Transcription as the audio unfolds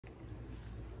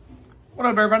What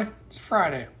up, everybody? It's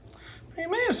Friday. You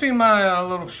may have seen my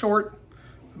little short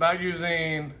about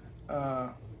using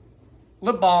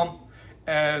lip balm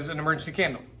as an emergency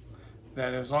candle.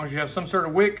 That as long as you have some sort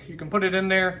of wick, you can put it in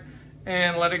there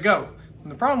and let it go. And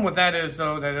the problem with that is,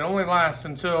 though, that it only lasts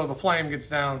until the flame gets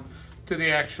down to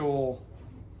the actual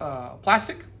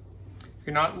plastic.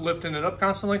 You're not lifting it up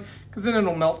constantly, because then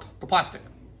it'll melt the plastic.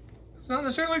 It's not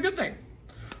necessarily a good thing.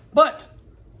 But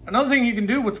another thing you can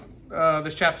do with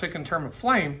this chapstick in terms of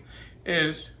flame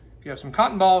is, if you have some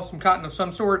cotton balls, some cotton of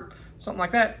some sort, something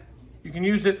like that, you can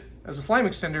use it as a flame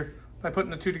extender by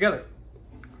putting the two together.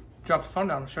 Drop the phone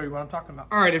down and show you what I'm talking about.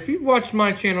 All right, if you've watched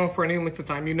my channel for any length of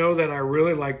time, you know that I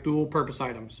really like dual purpose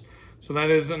items. So that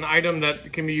is an item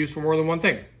that can be used for more than one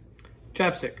thing.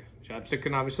 Chapstick. Chapstick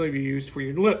can obviously be used for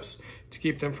your lips to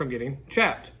keep them from getting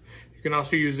chapped. You can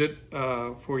also use it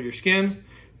for your skin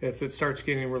if it starts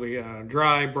getting really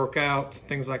dry, broke out,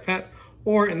 things like that.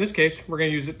 Or in this case, we're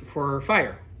gonna use it for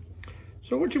fire.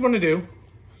 So what you wanna do,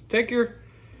 is take your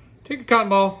cotton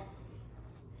ball,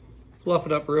 fluff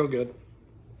it up real good.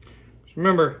 Just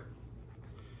remember,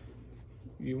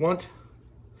 you want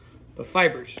the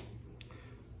fibers.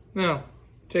 Now,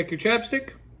 take your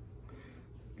chapstick,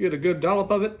 get a good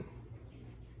dollop of it.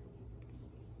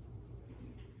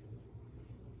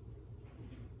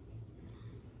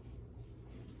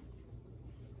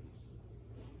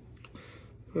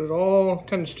 Put it all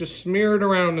kind of just smeared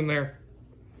around in there.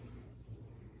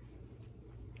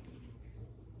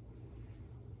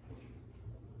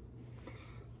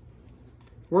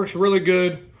 Works really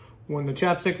good when the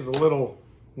chapstick is a little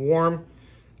warm,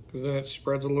 because then it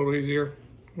spreads a little easier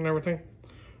and everything.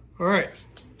 All right.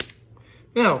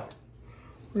 Now,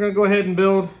 we're gonna go ahead and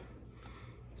build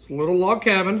this little log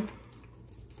cabin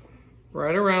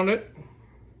right around it.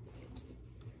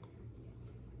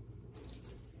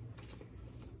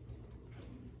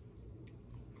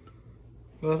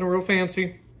 Nothing real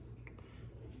fancy.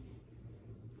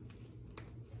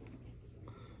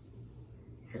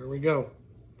 Here we go.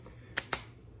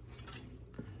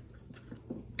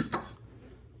 All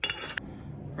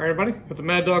right, everybody, got the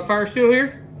Mad Dog Fire Steel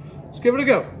here. Let's give it a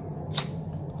go.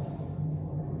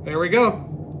 There we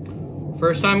go.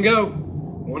 First time go,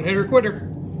 one hitter quitter.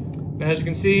 Now, as you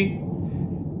can see,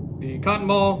 the cotton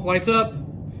ball lights up,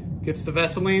 gets the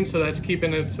Vaseline, so that's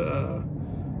keeping it,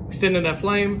 extending that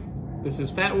flame. This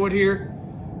is fat wood here.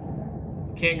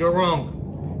 Can't go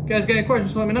wrong. If you guys got any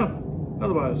questions, let me know.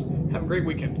 Otherwise, have a great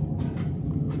weekend.